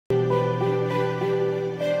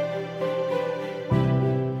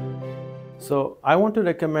So I want to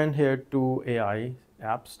recommend here two AI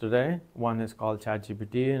apps today. One is called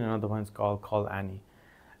ChatGPT and another one is called CallAnnie.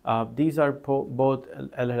 These are both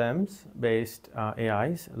LLMs based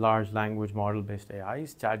AIs, large language model based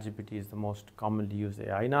AIs. ChatGPT is the most commonly used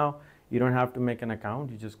AI now. You don't have to make an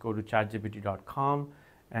account. You just go to chatgpt.com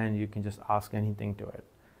and you can just ask anything to it.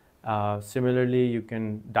 Similarly, you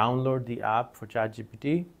can download the app for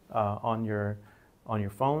ChatGPT on your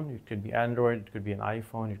phone. It could be Android, it could be an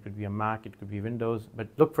iPhone, it could be a Mac, it could be Windows. But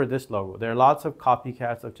look for this logo. There are lots of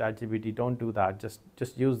copycats of ChatGPT. Don't do that.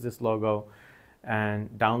 Just use this logo and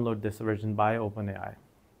download this version by OpenAI.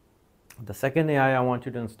 The second AI I want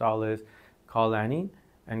you to install is CallAnnie,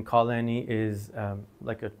 and CallAnnie is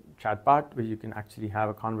like a chatbot where you can actually have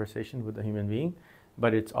a conversation with a human being,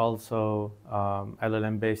 but it's also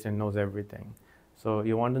LLM based and knows everything. So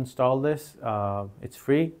you want to install this. It's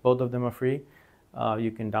free. Both of them are free.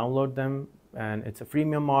 You can download them, and it's a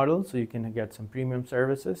freemium model, so you can get some premium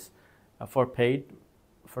services for paid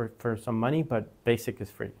for some money, but basic is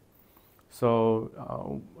free.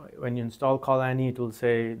 So when you install CallAnnie, it will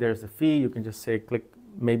say there's a fee. You can just say click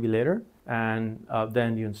maybe later, and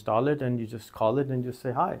then you install it and you just call it and just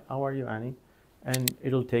say, hi, how are you, Annie? And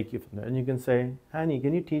it'll take you from there. And you can say, Annie,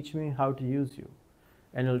 can you teach me how to use you?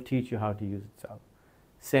 And it'll teach you how to use itself.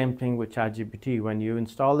 Same thing with ChatGPT. When you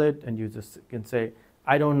install it and you just can say,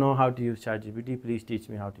 I don't know how to use ChatGPT, please teach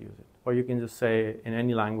me how to use it. Or you can just say in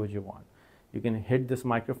any language you want. You can hit this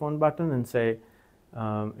microphone button and say,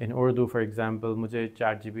 in Urdu, for example, मुझे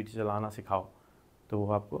ChatGPT चलाना सिखाओ, तो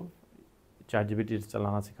वो आपको ChatGPT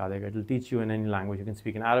चलाना सिखा देगा. It will teach you in any language. You can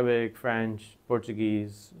speak in Arabic, French,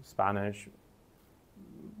 Portuguese, Spanish,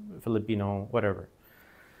 Filipino, whatever.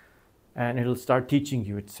 And it'll start teaching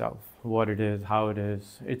you itself, what it is, how it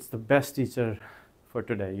is. It's the best teacher for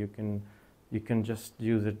today. You can just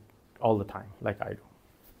use it all the time, like I do.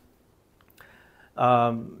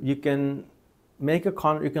 You can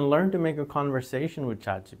learn to make a conversation with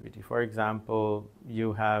ChatGPT. For example,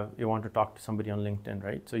 you want to talk to somebody on LinkedIn,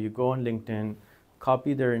 right? So you go on LinkedIn,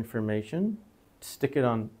 copy their information, stick it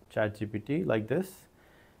on ChatGPT like this,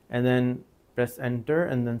 and then press enter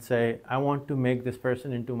and then say, I want to make this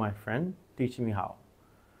person into my friend, teach me how.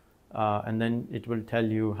 And then it will tell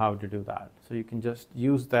you how to do that. So you can just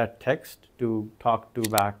use that text to talk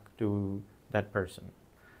back to that person.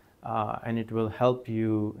 And it will help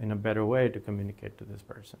you in a better way to communicate to this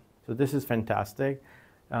person. So this is fantastic.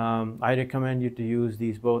 I recommend you to use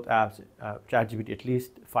these both apps, ChatGPT at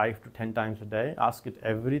least 5 to 10 times a day. Ask it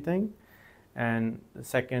everything. And the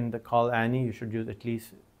second, the CallAnnie, you should use at least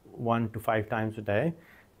 1 to 5 times a day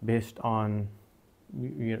based on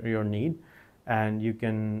your need. And you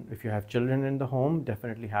can, if you have children in the home,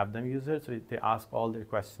 definitely have them use it so they ask all their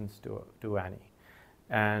questions to Annie.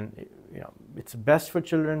 And it's best for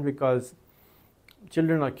children because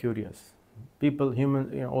children are curious.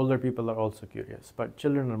 Older people are also curious, but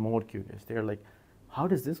children are more curious. They're like, how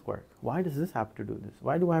does this work? Why does this have to do this?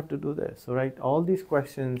 Why do I have to do this? So right, all these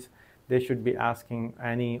questions they should be asking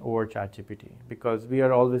Annie or ChatGPT, because we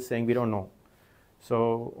are always saying we don't know.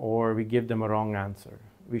 So, or we give them a wrong answer.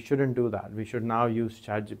 We shouldn't do that. We should now use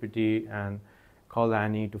ChatGPT and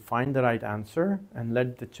CallAnnie to find the right answer and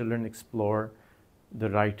let the children explore the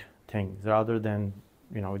right things rather than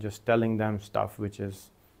just telling them stuff which is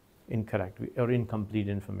incorrect or incomplete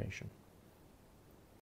information.